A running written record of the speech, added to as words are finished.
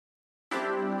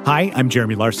Hi, I'm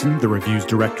Jeremy Larson, the reviews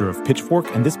director of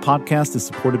Pitchfork, and this podcast is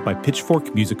supported by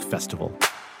Pitchfork Music Festival.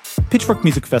 Pitchfork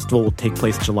Music Festival will take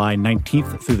place July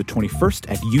 19th through the 21st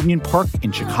at Union Park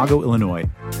in Chicago, Illinois.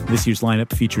 This year's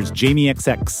lineup features Jamie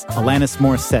XX, Alanis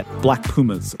Morissette, Black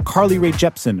Pumas, Carly Rae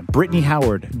Jepsen, Brittany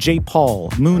Howard, J.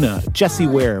 Paul, Muna, Jessie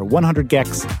Ware, 100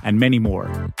 Gex, and many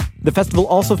more. The festival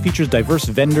also features diverse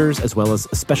vendors as well as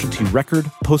specialty record,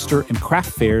 poster, and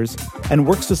craft fairs, and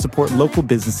works to support local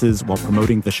businesses while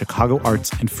promoting the Chicago arts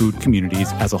and food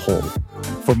communities as a whole.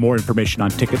 For more information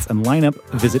on tickets and lineup,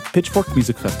 visit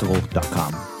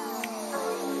pitchforkmusicfestival.com.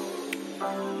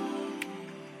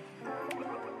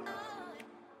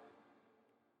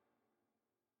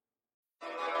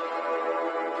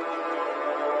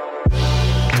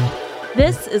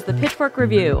 This is the Pitchfork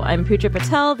Review. I'm Pooja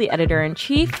Patel, the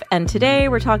editor-in-chief, and today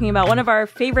we're talking about one of our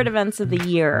favorite events of the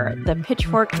year, the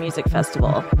Pitchfork Music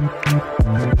Festival.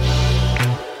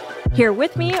 Here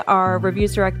with me are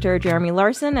reviews director Jeremy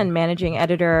Larson and managing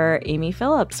editor Amy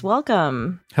Phillips.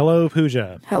 Welcome. Hello,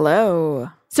 Pooja. Hello.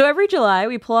 So every July,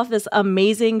 we pull off this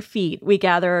amazing feat. We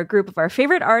gather a group of our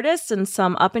favorite artists and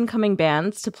some up-and-coming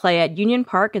bands to play at Union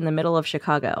Park in the middle of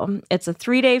Chicago. It's a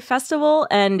 3-day festival,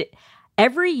 and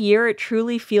every year, it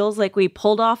truly feels like we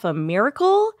pulled off a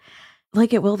miracle,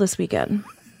 like it will this weekend.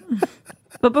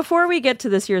 But before we get to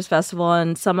this year's festival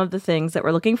and some of the things that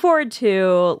we're looking forward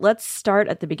to, let's start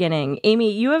at the beginning.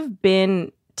 Amy, you have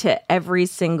been to every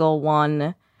single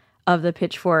one of the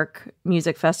Pitchfork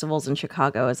music festivals in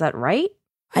Chicago. Is that right?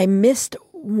 I missed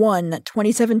one,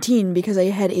 2017, because I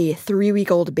had a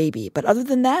 3-week-old baby. But other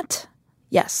than that,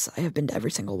 yes, I have been to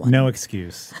every single one. No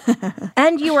excuse.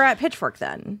 And you were at Pitchfork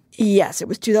then? Yes, it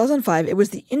was 2005. It was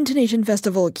the Intonation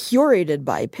Festival curated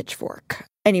by Pitchfork.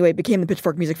 Anyway, it became the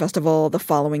Pitchfork Music Festival the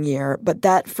following year. But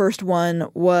that first one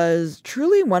was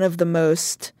truly one of the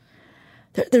most,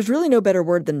 there's really no better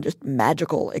word than just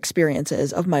magical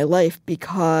experiences of my life,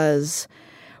 because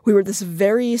we were this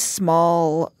very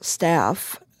small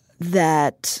staff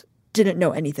that didn't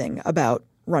know anything about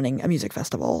running a music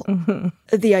festival. Mm-hmm.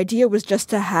 The idea was just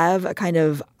to have a kind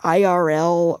of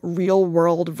IRL,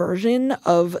 real-world version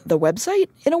of the website,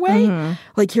 in a way. Mm-hmm.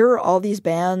 Like, here are all these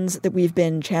bands that we've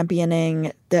been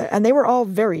championing, and they were all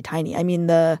very tiny. I mean,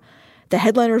 the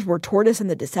headliners were Tortoise and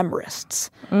the Decemberists.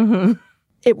 Mm-hmm.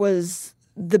 It was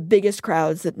the biggest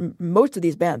crowds that most of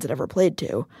these bands had ever played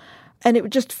to. And it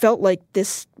just felt like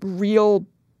this real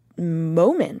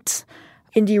moment.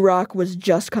 Indie rock was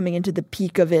just coming into the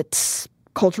peak of its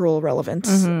cultural relevance.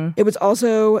 Mm-hmm. It was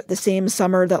also the same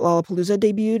summer that Lollapalooza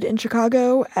debuted in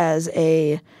Chicago as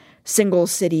a single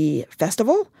city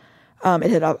festival. It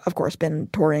had, of course, been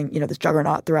touring, this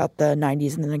juggernaut throughout the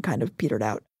 90s and then kind of petered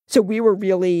out. So we were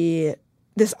really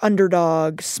this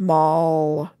underdog,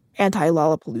 small,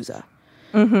 anti-Lollapalooza.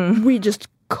 Mm-hmm. We just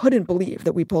couldn't believe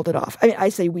that we pulled it off. I mean, I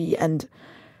say we, and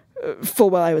full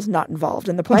well I was not involved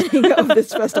in the planning of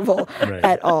this festival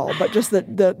at all. But just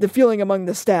the feeling among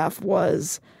the staff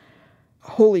was,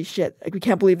 holy shit, like, we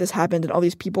can't believe this happened and all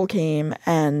these people came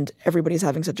and everybody's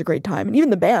having such a great time. And even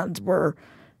the bands were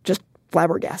just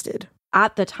flabbergasted.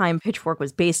 At the time, Pitchfork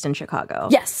was based in Chicago.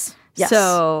 Yes.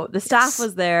 So the staff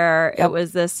was there. Yep. It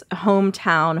was this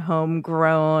hometown,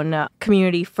 homegrown,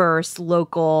 community-first,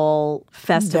 local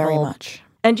festival. Very much.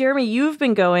 And Jeremy, you've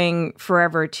been going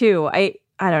forever, too.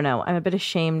 I don't know. I'm a bit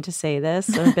ashamed to say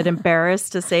this. I'm a bit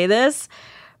embarrassed to say this.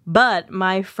 But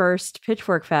my first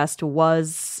Pitchfork Fest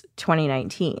was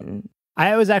 2019.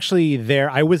 I was actually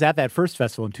there. I was at that first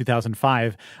festival in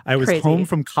 2005. I was home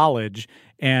from college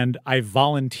and I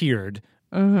volunteered.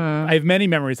 Mm-hmm. I have many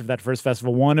memories of that first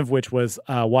festival, one of which was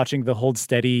watching the Hold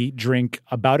Steady drink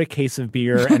about a case of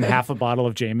beer and half a bottle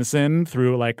of Jameson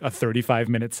through like a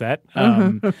 35-minute set.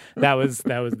 That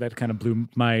kind of blew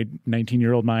my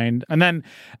 19-year-old mind. And then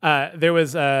there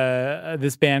was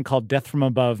this band called Death from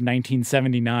Above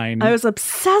 1979. I was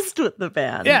obsessed with the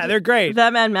band. Yeah, they're great.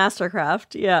 Them and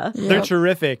Mastercraft, yeah. They're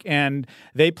terrific. And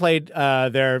they played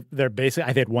their basic, I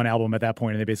think, they had one album at that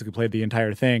point, and they basically played the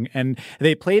entire thing. And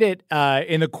they played it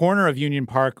in the corner of Union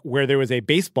Park where there was a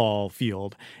baseball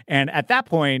field. And at that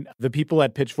point, the people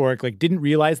at Pitchfork didn't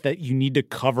realize that you need to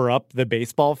cover up the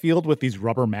baseball field with these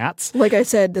rubber mats. Like I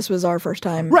said, this was our first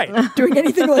time doing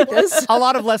anything like this. A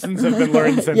lot of lessons have been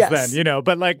learned since yes. then,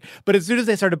 But as soon as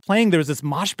they started playing, there was this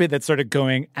mosh pit that started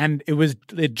going, and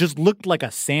it just looked like a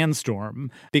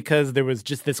sandstorm because there was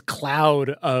just this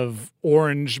cloud of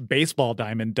orange baseball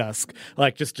diamond dust,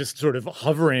 just sort of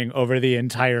hovering over the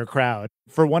entire crowd.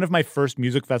 For one of my first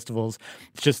music festivals,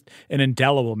 it's just an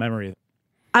indelible memory.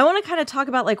 I want to kind of talk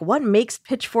about what makes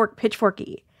Pitchfork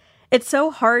Pitchforky. it's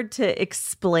so hard to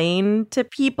explain to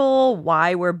people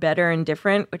why we're better and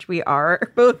different, which we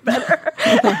are both better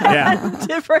and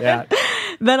different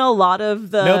than a lot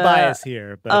of the... No bias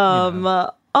here, but,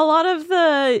 a lot of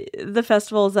the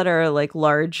festivals that are like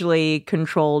largely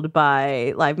controlled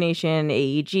by Live Nation,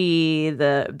 AEG,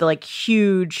 the like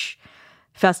huge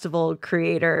festival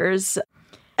creators.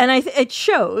 And it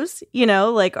shows,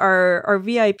 like our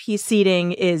VIP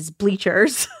seating is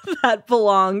bleachers that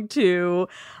belong to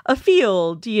a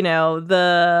field. The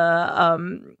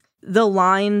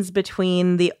lines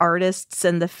between the artists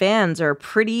and the fans are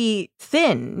pretty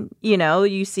thin.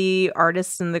 You see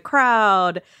artists in the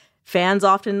crowd. Fans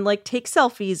often like take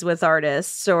selfies with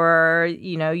artists, or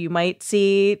you might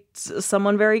see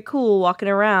someone very cool walking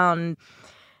around.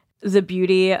 The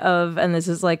beauty of, and this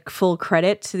is like full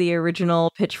credit to the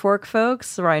original Pitchfork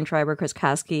folks, Ryan Schreiber, Chris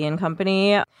Kasky and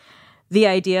company, the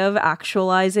idea of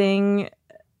actualizing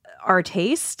our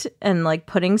taste and like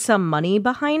putting some money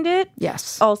behind it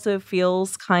also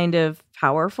feels kind of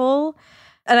powerful.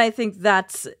 And I think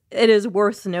it is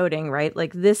worth noting, right?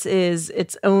 Like this is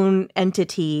its own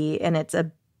entity and it's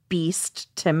a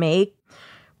beast to make.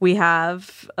 We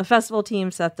have a festival team,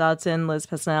 Seth Dodson, Liz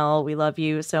Pesnell, we love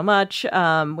you so much. We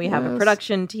have a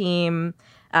production team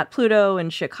at Pluto in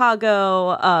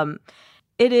Chicago.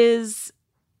 It is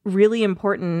really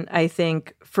important, I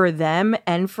think, for them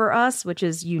and for us, which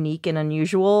is unique and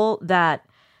unusual, that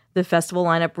the festival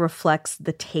lineup reflects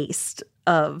the taste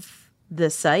of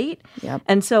the site. Yep.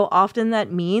 And so often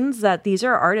that means that these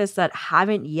are artists that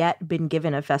haven't yet been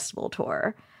given a festival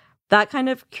tour. That kind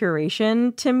of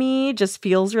curation to me just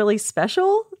feels really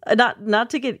special. Not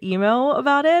to get emo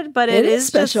about it, but it is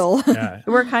special.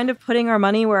 We're kind of putting our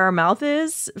money where our mouth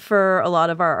is for a lot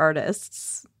of our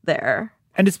artists there.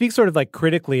 And to speak sort of like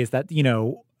critically is that,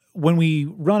 when we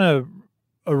run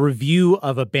a review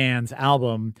of a band's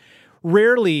album,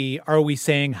 rarely are we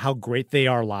saying how great they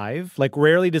are live. Like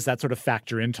rarely does that sort of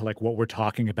factor into like what we're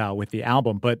talking about with the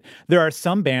album. But there are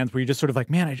some bands where you're just sort of like,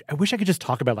 man, I wish I could just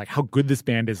talk about like how good this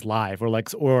band is live,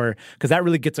 or because that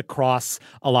really gets across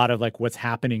a lot of like what's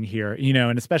happening here,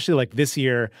 and especially like this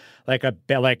year, like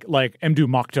Mdou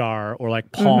Mokhtar or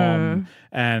like Palm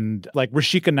and like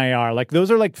Rashika Nayar, like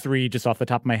those are like three just off the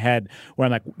top of my head where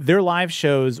I'm like, their live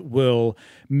shows will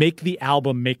make the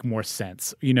album make more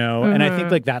sense, and I think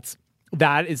like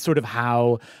that is sort of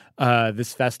how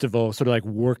this festival sort of like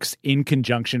works in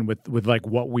conjunction with like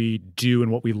what we do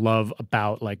and what we love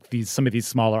about like some of these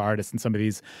smaller artists and some of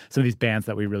these bands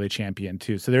that we really champion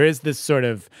too. So there is this sort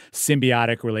of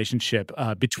symbiotic relationship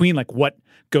between like what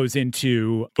goes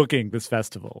into booking this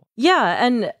festival. Yeah,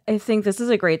 and I think this is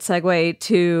a great segue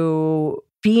to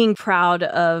being proud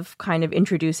of kind of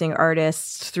introducing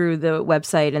artists through the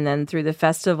website and then through the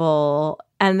festival.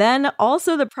 And then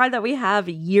also the pride that we have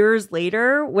years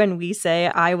later when we say,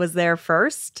 I was there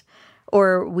first,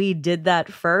 or we did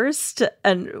that first.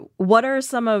 And what are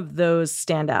some of those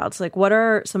standouts? Like, what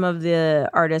are some of the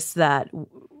artists that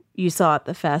you saw at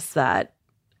the fest that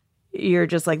you're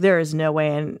just like, there is no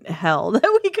way in hell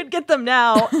that we could get them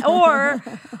now?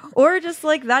 Or just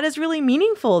like, that is really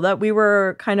meaningful that we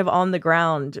were kind of on the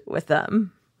ground with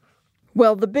them.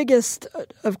 Well, the biggest,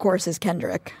 of course, is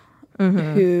Kendrick,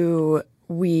 who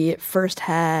we first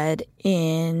had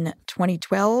in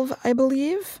 2012, I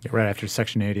believe. Yeah, right after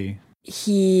Section 80.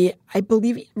 He, I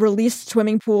believe, released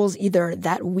Swimming Pools either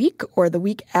that week or the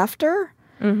week after.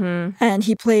 And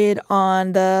he played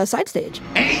on the side stage.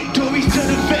 8 Tories to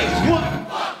the face, what?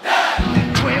 Fuck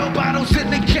that! 12 bottles in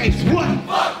the case, what?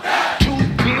 Fuck that! 2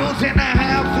 pills and a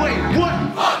halfway,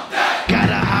 what? Fuck that! Got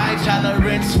a high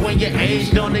tolerance when your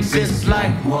age don't exist,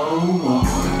 like whoa, whoa.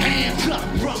 Hands up,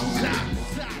 rose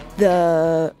out.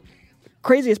 The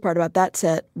craziest part about that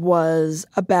set was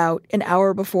about an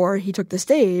hour before he took the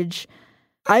stage,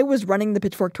 I was running the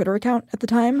Pitchfork Twitter account at the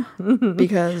time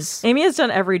because Amy has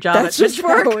done every job that's at just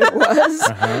Pitchfork. how it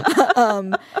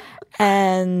was.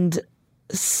 And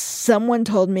someone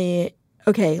told me,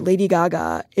 okay, Lady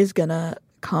Gaga is going to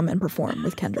come and perform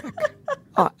with Kendrick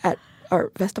at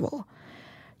our festival.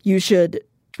 You should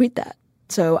tweet that.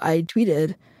 So I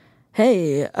tweeted,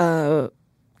 hey,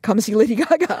 come see Lady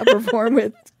Gaga perform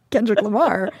with Kendrick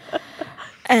Lamar.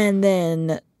 And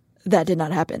then that did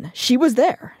not happen. She was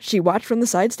there. She watched from the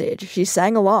side stage. She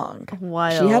sang along.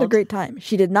 Wild. She had a great time.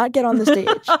 She did not get on the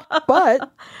stage.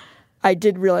 But I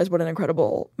did realize what an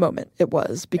incredible moment it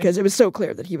was because it was so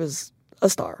clear that he was a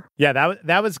star. Yeah,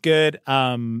 that was good.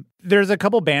 There's a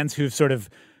couple bands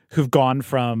who've gone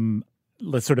from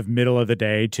sort of middle of the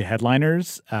day to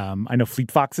headliners. I know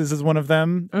Fleet Foxes is one of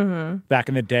them. Back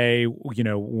in the day,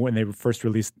 when they were first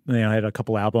released, they had a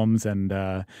couple albums, and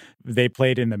they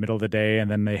played in the middle of the day,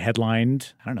 and then they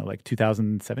headlined, I don't know, like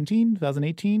 2017,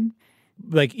 2018.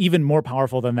 Like even more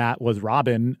powerful than that was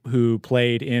Robin, who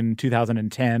played in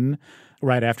 2010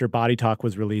 right after Body Talk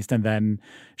was released, and then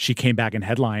she came back and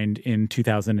headlined in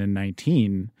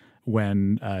 2019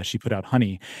 when she put out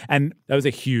Honey. And that was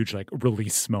a huge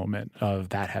release moment of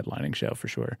that headlining show for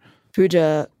sure.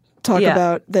 Pooja, talk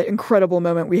about the incredible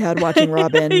moment we had watching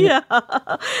Robin.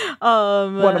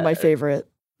 One of my favorite.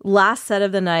 Last set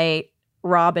of the night,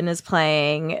 Robin is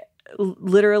playing.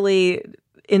 Literally,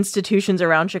 institutions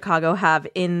around Chicago have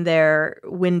in their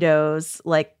windows,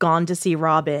 gone to see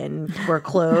Robin, were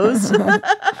closed.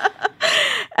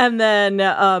 And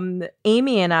then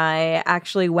Amy and I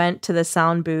actually went to the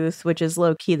sound booth, which is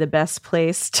low-key the best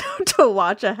place to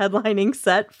watch a headlining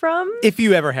set from. If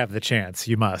you ever have the chance,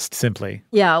 you must, simply.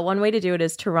 Yeah, one way to do it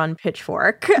is to run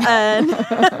Pitchfork. And,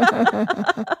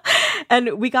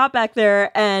 and we got back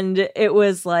there, and it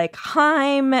was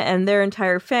Haim and their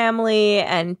entire family,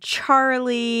 and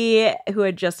Charlie, who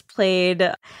had just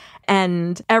played.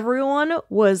 And everyone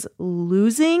was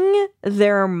losing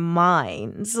their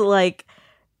minds.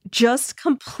 Just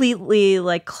completely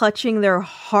clutching their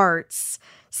hearts,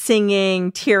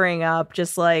 singing, tearing up,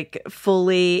 just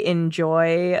fully in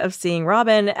joy of seeing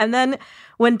Robin. And then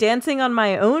when Dancing on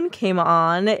My Own came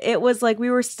on, it was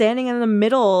we were standing in the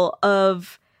middle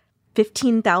of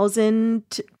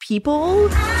 15,000 people.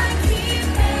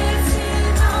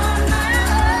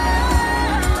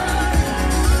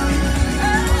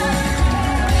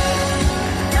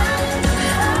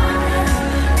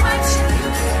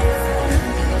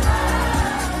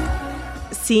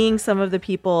 Seeing some of the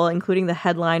people, including the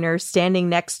headliners, standing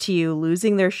next to you,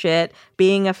 losing their shit,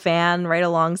 being a fan right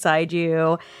alongside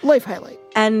you. Life highlight.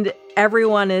 And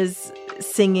everyone is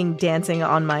singing Dancing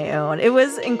on My Own. It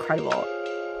was incredible.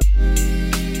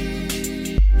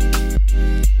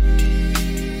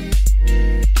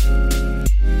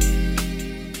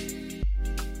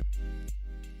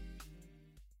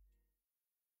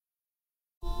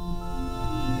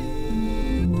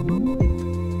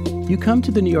 You come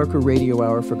to the New Yorker Radio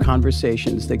Hour for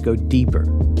conversations that go deeper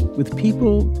with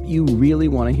people you really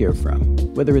want to hear from,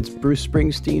 whether it's Bruce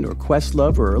Springsteen or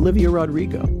Questlove or Olivia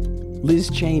Rodrigo, Liz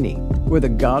Cheney, or the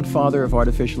godfather of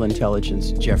artificial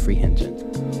intelligence, Geoffrey Hinton,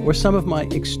 or some of my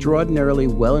extraordinarily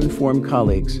well-informed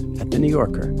colleagues at The New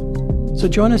Yorker. So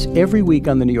join us every week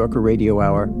on the New Yorker Radio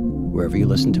Hour, wherever you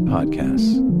listen to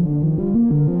podcasts.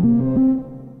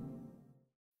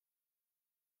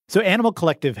 So Animal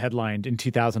Collective headlined in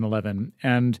 2011,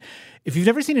 and if you've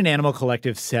never seen an Animal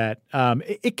Collective set,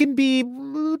 it can be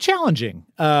challenging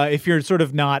if you're sort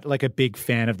of not a big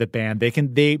fan of the band.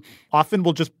 They often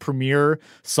will just premiere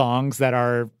songs that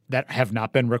have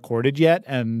not been recorded yet,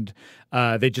 and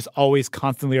they just always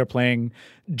constantly are playing,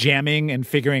 jamming and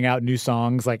figuring out new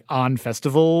songs on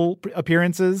festival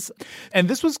appearances. And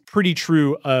this was pretty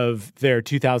true of their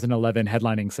 2011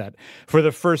 headlining set for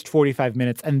the first 45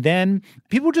 minutes. And then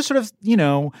people were just sort of,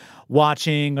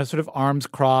 watching, sort of arms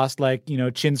crossed,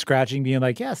 chin scratching, being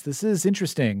yes, this is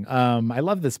interesting. I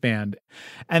love this band.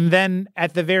 And then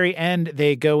at the very end,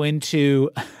 they go into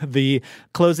the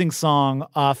closing song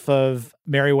off of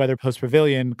Merriweather Post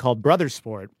Pavilion called Brother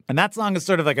Sport. And that song is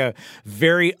sort of a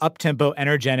very up-tempo,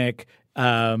 energetic,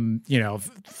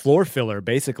 floor filler,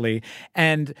 basically.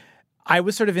 And I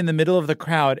was sort of in the middle of the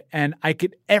crowd, and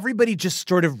everybody just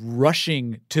sort of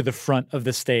rushing to the front of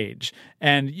the stage.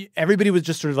 And everybody was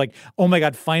just sort of oh my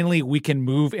God, finally we can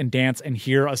move and dance and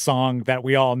hear a song that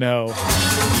we all know.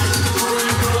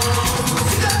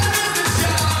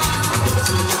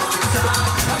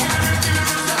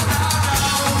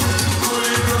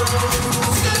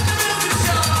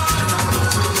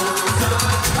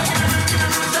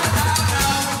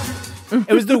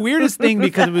 It was the weirdest thing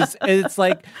because it's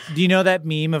do you know that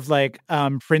meme of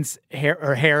Prince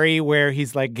or Harry where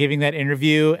he's giving that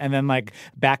interview and then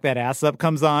Back That Ass Up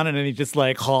comes on and then he just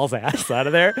hauls ass out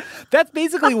of there? That's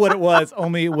basically what it was,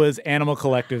 only it was Animal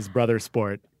Collective's Brother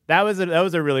Sport. That was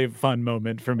a really fun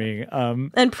moment for me.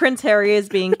 And Prince Harry is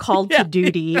being called to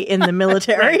duty in the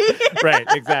military. Right,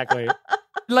 exactly.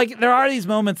 There are these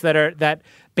moments that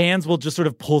bands will just sort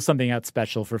of pull something out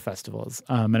special for festivals.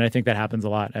 And I think that happens a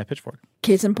lot at Pitchfork.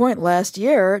 Case in point, last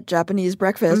year, Japanese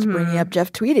Breakfast bringing up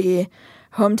Jeff Tweedy,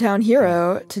 hometown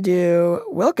hero, to do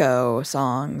Wilco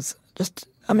songs. Just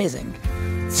amazing.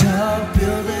 Tall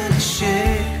building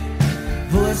shake,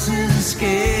 voices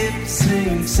escape,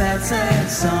 sing sad, sad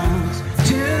songs.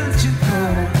 Till too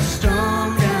cold,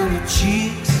 storm down your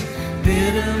cheeks,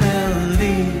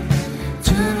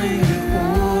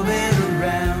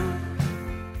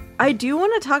 I do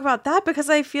want to talk about that because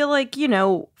I feel like, you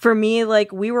know, for me,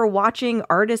 like we were watching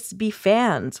artists be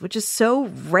fans, which is so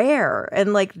rare.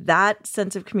 And like that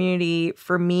sense of community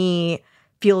for me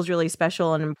feels really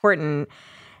special and important.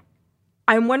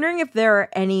 I'm wondering if there are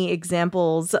any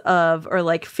examples of or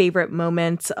like favorite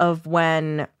moments of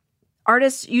when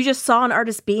artists, you just saw an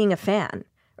artist being a fan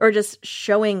or just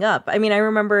showing up. I mean, I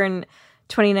remember in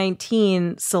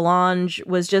 2019, Solange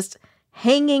was just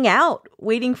hanging out,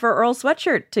 waiting for Earl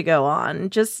Sweatshirt to go on,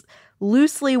 just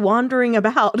loosely wandering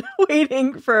about,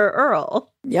 waiting for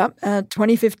Earl. Yep.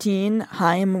 2015,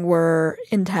 Haim were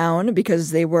in town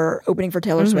because they were opening for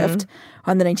Taylor Swift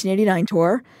on the 1989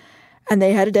 tour. And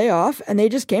they had a day off, and they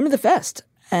just came to the fest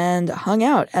and hung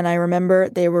out. And I remember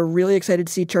they were really excited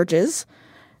to see Churches,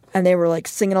 and they were like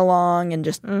singing along and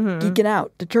just geeking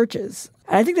out to Churches.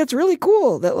 And I think that's really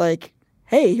cool that like,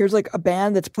 hey, here's like a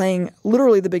band that's playing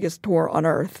literally the biggest tour on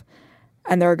earth,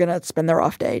 and they're going to spend their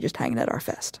off day just hanging at our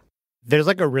fest. There's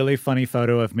like a really funny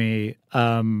photo of me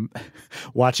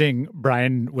watching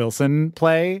Brian Wilson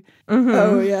play.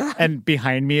 Oh, yeah. And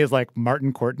behind me is like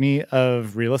Martin Courtney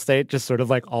of Real Estate, just sort of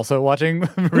like also watching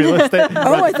Real Estate.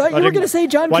 I thought you were going to say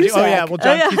John Cusack. Oh, yeah.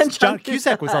 Well, John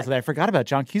Cusack was also there. I forgot about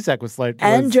John Cusack was like...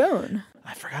 And Joan.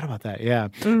 I forgot about that. Yeah.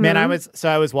 Man, I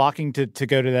was walking to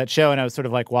go to that show, and I was sort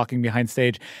of like walking behind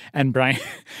stage, and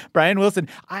Brian Wilson,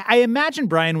 I imagine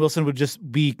Brian Wilson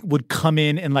would come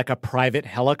in like a private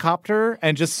helicopter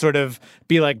and just sort of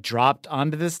be like dropped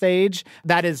onto the stage.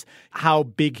 That is how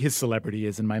big his celebrity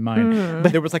is in my mind.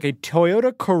 But there was like a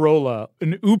Toyota Corolla,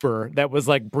 an Uber that was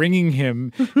like bringing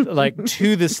him like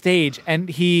to the stage, and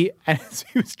as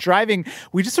he was driving,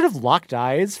 we just sort of locked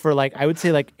eyes for like, I would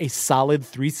say like a solid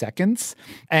 3 seconds.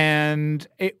 And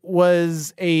it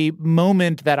was a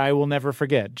moment that I will never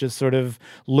forget, just sort of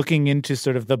looking into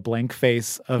sort of the blank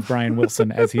face of Brian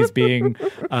Wilson as he's being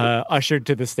ushered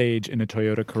to the stage in a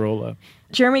Toyota Corolla.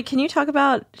 Jeremy, can you talk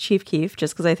about Chief Keef,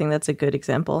 just because I think that's a good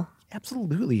example?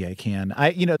 Absolutely, I can.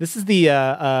 This is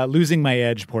the losing my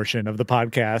edge portion of the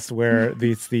podcast where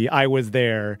it's the I was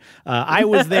there. I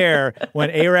was there when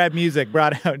A-Rap Music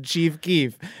brought out Chief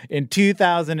Keef in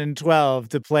 2012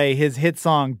 to play his hit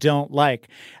song "Don't Like."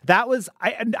 That was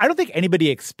I don't think anybody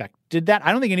expected that.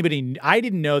 I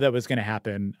didn't know that was going to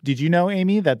happen. Did you know,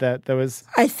 Amy, that was?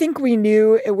 I think we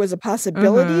knew it was a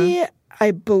possibility.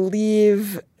 I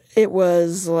believe it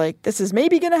was like, this is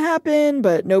maybe going to happen,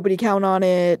 but nobody count on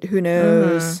it. Who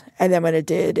knows? And then when it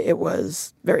did, it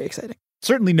was very exciting.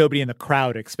 Certainly nobody in the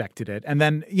crowd expected it. And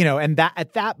then, that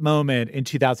at that moment in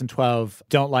 2012,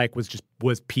 Don't Like was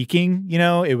peaking,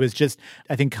 It was just,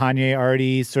 I think Kanye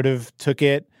already sort of took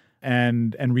it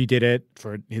and redid it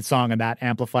for his song, and that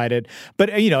amplified it.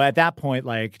 But, at that point,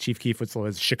 like, Chief Keef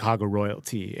was Chicago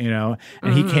royalty, and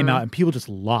he came out and people just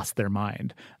lost their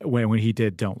mind when he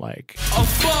did Don't Like. A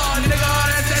fraud, nigga,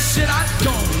 that's that shit I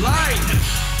don't like.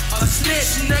 A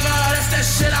snitch, nigga, that's that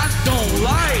shit I don't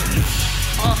like.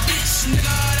 A bitch,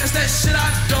 nigga, that's that shit I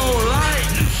don't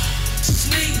like.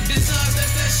 Sneak business,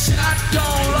 that's that shit I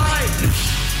don't like.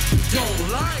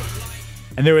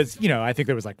 And there was, I think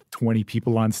there was like 20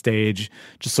 people on stage,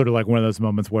 just sort of like one of those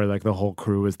moments where like the whole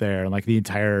crew was there and like the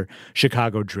entire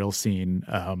Chicago drill scene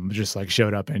just like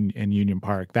showed up in Union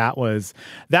Park. That was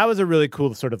a really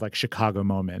cool sort of like Chicago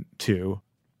moment too.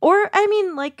 Or, I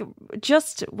mean, like,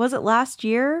 was it last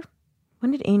year?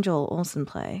 When did Angel Olsen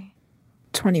play?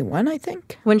 21, I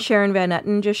think. When Sharon Van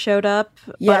Etten just showed up,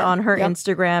 but on her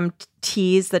Instagram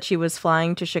teased that she was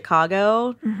flying to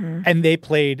Chicago. And they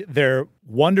played their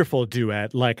wonderful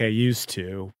duet, Like I Used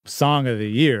To, Song of the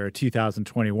Year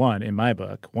 2021 in my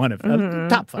book. One of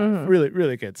top 5. Really,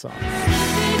 really good song.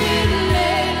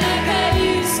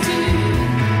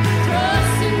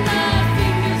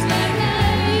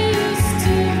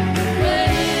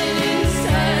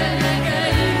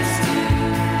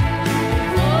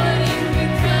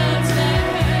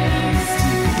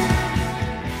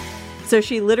 So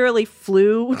she literally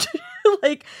flew to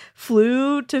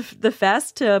the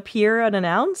fest to appear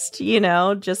unannounced,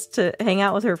 just to hang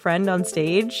out with her friend on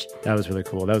stage. That was really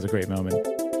cool. That was a great moment.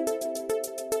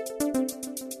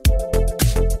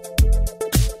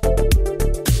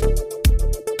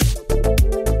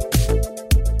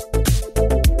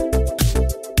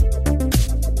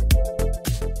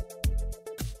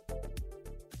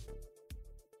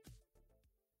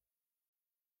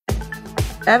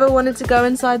 Ever wanted to go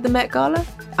inside the Met Gala?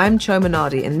 I'm Cho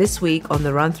Minardi, and this week on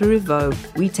The Run Through with Vogue,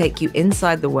 we take you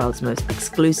inside the world's most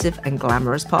exclusive and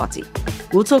glamorous party.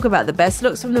 We'll talk about the best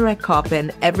looks from the red carpet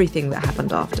and everything that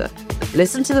happened after.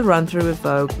 Listen to The Run Through with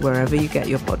Vogue wherever you get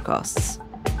your podcasts.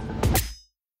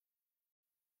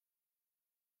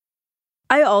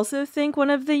 I also think one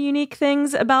of the unique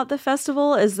things about the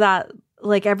festival is that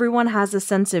like everyone has a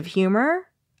sense of humor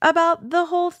about the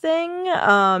whole thing.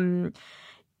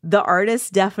 The artists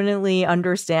definitely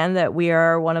understand that we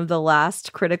are one of the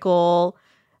last critical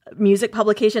music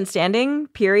publications standing,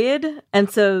 period. And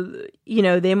so, you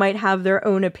know, they might have their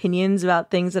own opinions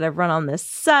about things that have run on this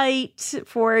site,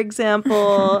 for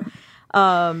example.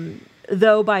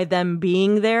 Though by them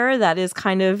being there, that is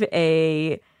kind of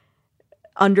a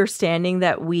understanding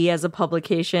that we as a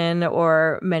publication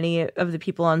or many of the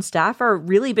people on staff are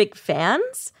really big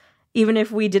fans, even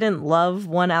if we didn't love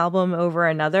one album over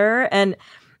another. And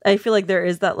I feel like there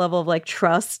is that level of like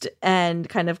trust and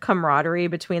kind of camaraderie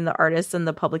between the artists and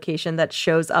the publication that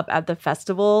shows up at the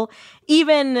festival,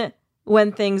 even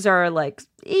when things are like,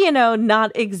 you know,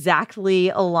 not exactly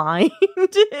aligned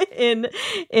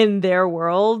in their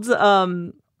world.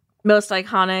 Most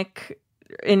iconic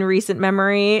in recent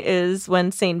memory is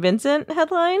when St. Vincent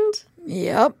headlined.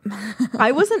 Yep.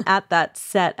 I wasn't at that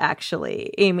set,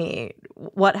 actually. Amy,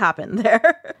 what happened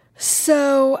there?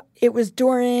 So it was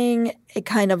during a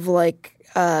kind of like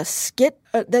skit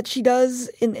that she does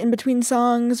in between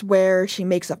songs where she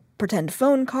makes a pretend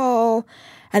phone call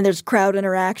and there's crowd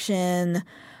interaction,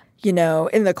 you know,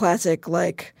 in the classic,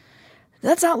 like,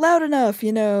 that's not loud enough,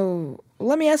 you know,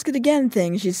 let me ask it again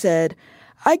thing. She said,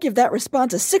 I give that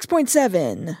response a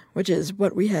 6.7, which is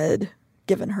what we had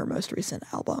given her most recent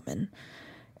album. And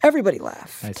everybody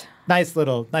laughed. Nice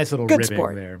little Good ribbing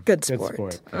sport. there. Good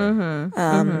sport.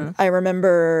 Mm-hmm. I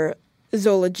remember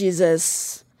Zola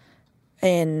Jesus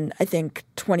in, I think,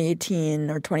 2018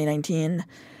 or 2019,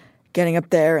 getting up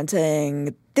there and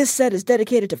saying, this set is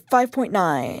dedicated to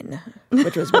 5.9,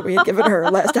 which was what we had given her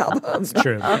last album. It's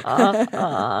true.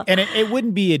 And it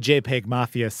wouldn't be a JPEG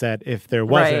Mafia set if there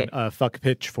wasn't a fuck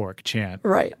Pitchfork chant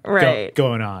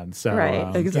going on. So,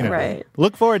 exactly. You know, Right.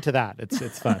 look forward to that.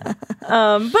 It's fun. But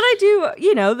I do,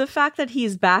 you know, the fact that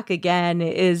he's back again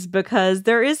is because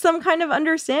there is some kind of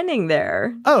understanding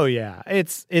there. Oh, yeah.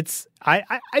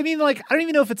 I mean, like, I don't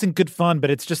even know if it's in good fun, but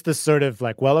it's just this sort of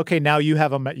like, well, okay, now you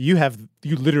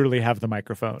literally have the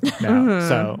microphone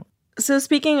now. So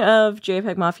speaking of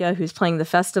JPEG Mafia, who's playing the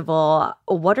festival,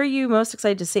 what are you most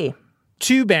excited to see?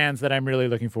 Two bands that I'm really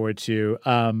looking forward to.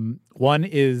 One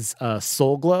is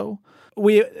Soul Glow.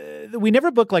 We never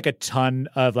book like a ton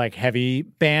of like heavy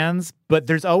bands, but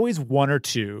there's always one or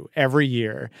two every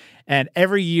year. And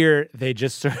every year they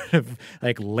just sort of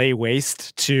like lay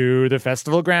waste to the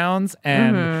festival grounds.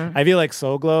 And I feel like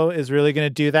Soul Glow is really going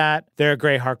to do that. They're a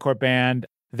great hardcore band.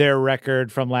 Their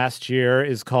record from last year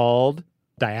is called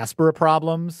Diaspora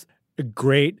Problems. A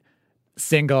great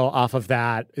single off of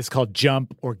that is called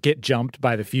Jump or Get Jumped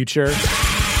by the Future.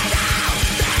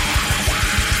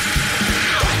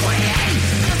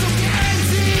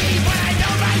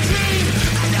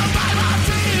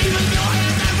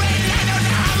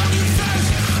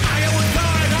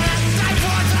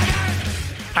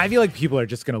 I feel like people are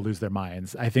just going to lose their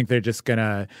minds. I think they're just going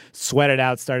to sweat it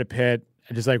out, start a pit,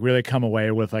 and just like really come away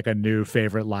with like a new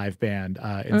favorite live band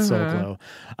in Soul Glow.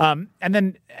 And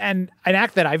an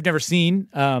act that I've never seen,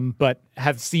 but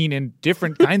have seen in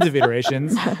different kinds of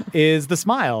iterations is The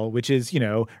Smile, which is, you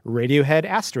know, Radiohead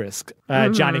asterisk.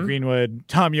 Johnny Greenwood,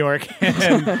 Tom York,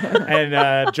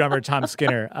 and drummer Tom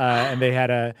Skinner. And they had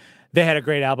a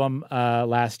great album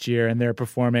last year, and they're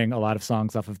performing a lot of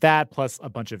songs off of that, plus a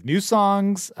bunch of new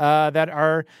songs that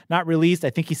are not released. I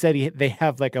think he said they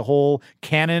have like a whole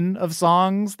canon of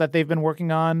songs that they've been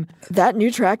working on. That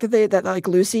new track that like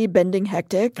Lucy, Bending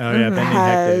Hectic,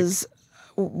 has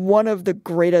one of the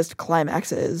greatest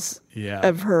climaxes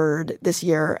I've heard this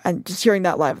year. And just hearing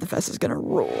that live at the fest is going to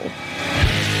rule.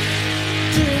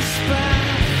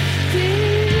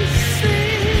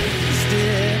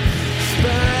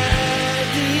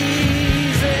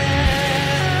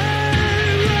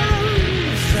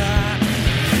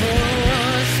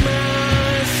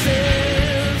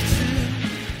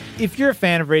 If you're a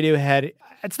fan of Radiohead,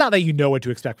 it's not that you know what to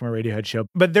expect from a Radiohead show,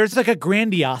 but there's like a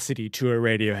grandiosity to a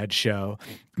Radiohead show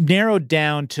narrowed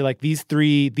down to like these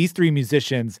three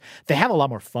musicians. They have a lot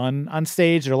more fun on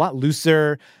stage. They're a lot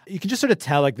looser. You can just sort of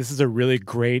tell like this is a really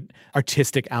great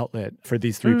artistic outlet for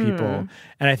these three people.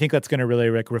 And I think that's going to really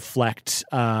like reflect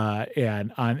in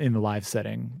the live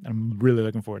setting. I'm really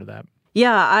looking forward to that.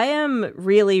 Yeah, I am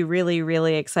really, really,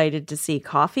 really excited to see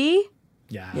Coffee.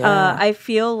 Yeah. I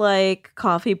feel like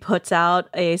Coffee puts out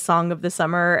a song of the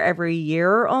summer every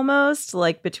year almost,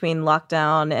 like between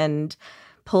Lockdown and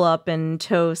Pull Up and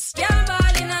Toast.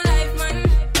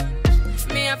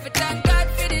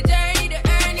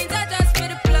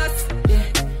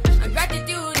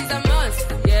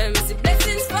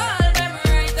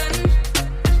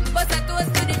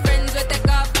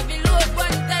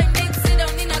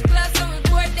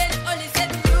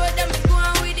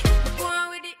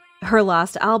 her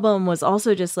last album was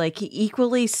also just like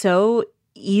equally so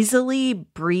easily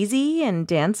breezy and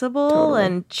danceable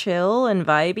and chill and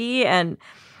vibey. And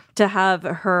to have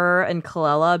her and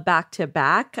Kalela back to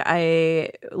back,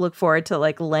 I look forward to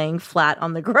like laying flat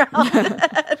on the ground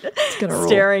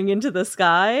staring into the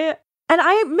sky. And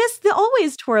I missed the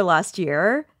Always tour last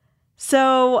year.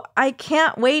 So I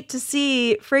can't wait to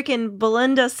see freaking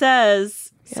Belinda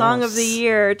Says Song of the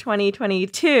Year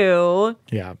 2022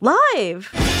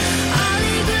 live.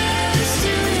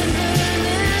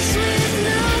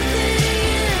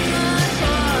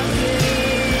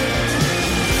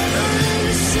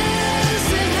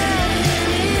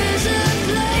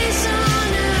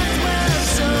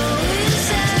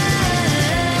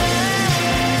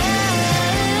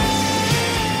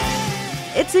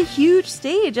 It's a huge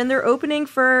stage, and they're opening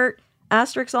for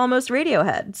Asterix Almost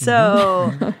Radiohead.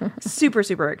 So super,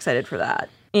 super excited for that.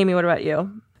 Amy, what about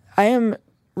you? I am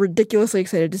ridiculously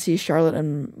excited to see Charlotte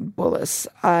and Bullis.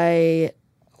 I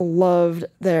loved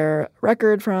their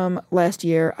record from last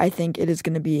year. I think it is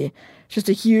going to be just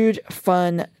a huge,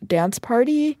 fun dance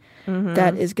party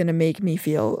that is going to make me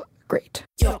feel great.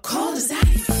 Your call is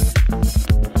ice.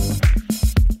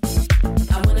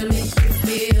 I want to make you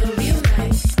feel real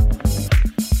nice.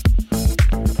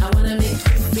 I want to make you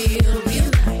feel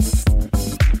real nice.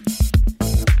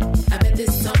 I bet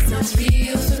this song sounds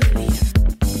real familiar.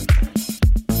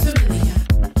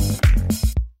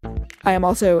 I am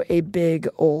also a big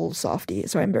old softie,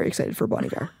 so I'm very excited for Bon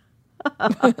Iver.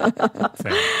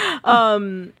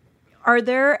 Are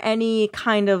there any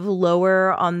kind of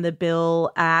lower on the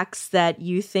bill acts that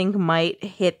you think might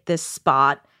hit this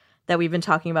spot that we've been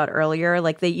talking about earlier?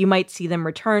 Like that you might see them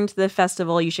return to the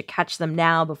festival. You should catch them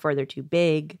now before they're too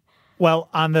big. Well,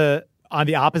 on the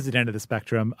opposite end of the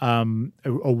spectrum, a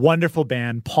wonderful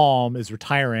band, Palm, is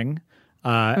retiring.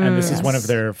 And this is one of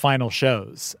their final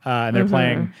shows. And they're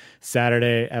playing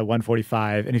Saturday at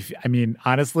 1:45. And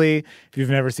honestly, if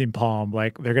you've never seen Palm,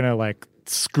 like they're going to like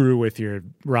screw with your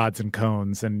rods and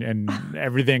cones and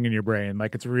everything in your brain.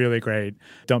 Like it's really great.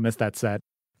 Don't miss that set.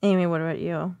 Amy, what about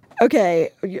you? Okay.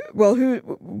 Well, who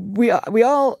we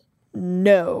all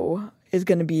know is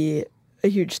going to be a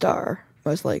huge star,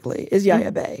 most likely, is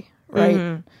Yaya Bay,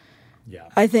 right? Yeah.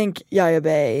 I think Yaya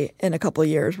Bay in a couple of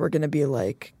years, we're going to be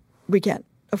like, we can't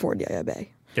afford Yaya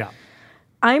Bay. Yeah.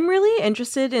 I'm really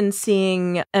interested in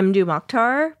seeing Mdu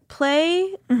Mokhtar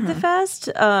play the fest.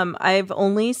 I've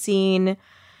only seen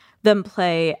them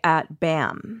play at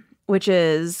BAM, which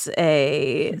is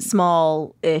a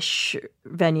small-ish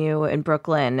venue in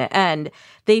Brooklyn. And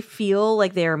they feel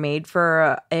like they are made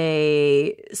for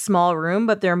a small room,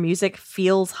 but their music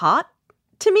feels hot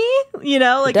to me. You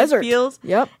know, like desert. It feels...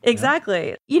 Yep. Exactly.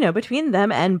 Yep. You know, between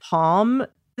them and Palm...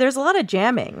 There's a lot of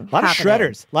jamming. A lot of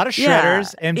shredders.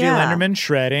 MJ Yeah. Lenderman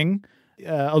shredding.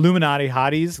 Illuminati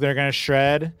hotties, they're going to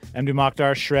shred. Mdu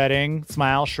Mokhtar shredding.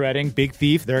 Smile shredding. Big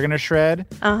Thief, they're going to shred.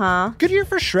 Good year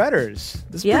for shredders.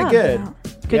 This is pretty good. Yeah.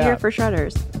 Good year for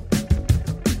shredders.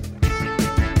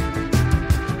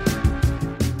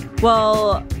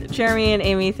 Well, Jeremy and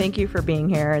Amy, thank you for being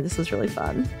here. This was really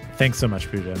fun. Thanks so much,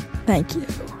 Pooja. Thank you.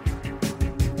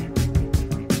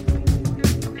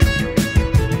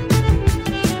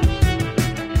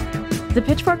 The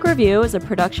Pitchfork Review is a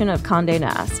production of Condé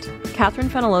Nast. Catherine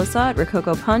Fenolosa at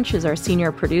Rococo Punch is our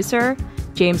senior producer.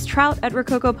 James Trout at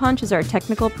Rococo Punch is our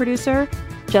technical producer.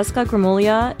 Jessica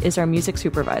Gramuglia is our music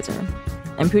supervisor.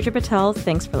 I'm Pooja Patel.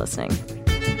 Thanks for listening.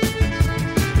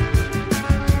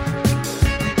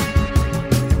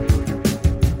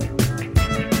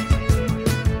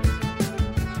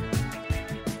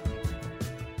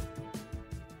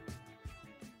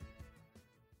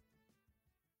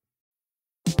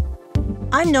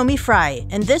 I'm Nomi Fry,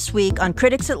 and this week on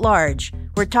Critics at Large,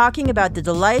 we're talking about the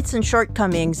delights and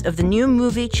shortcomings of the new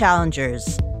movie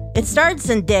Challengers. It stars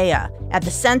Zendaya at the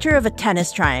center of a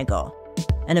tennis triangle,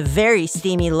 and a very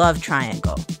steamy love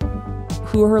triangle.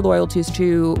 Who are her loyalties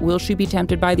to? Will she be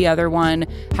tempted by the other one?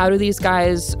 How do these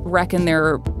guys reckon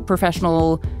their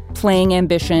professional playing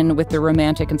ambition with their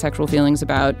romantic and sexual feelings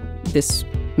about this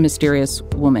mysterious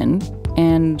woman?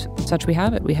 And such we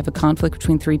have it. We have a conflict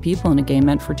between three people in a game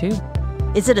meant for two.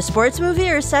 Is it a sports movie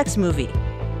or a sex movie?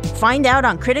 Find out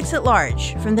on Critics at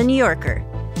Large from The New Yorker.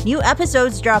 New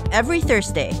episodes drop every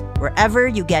Thursday, wherever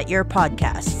you get your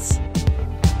podcasts.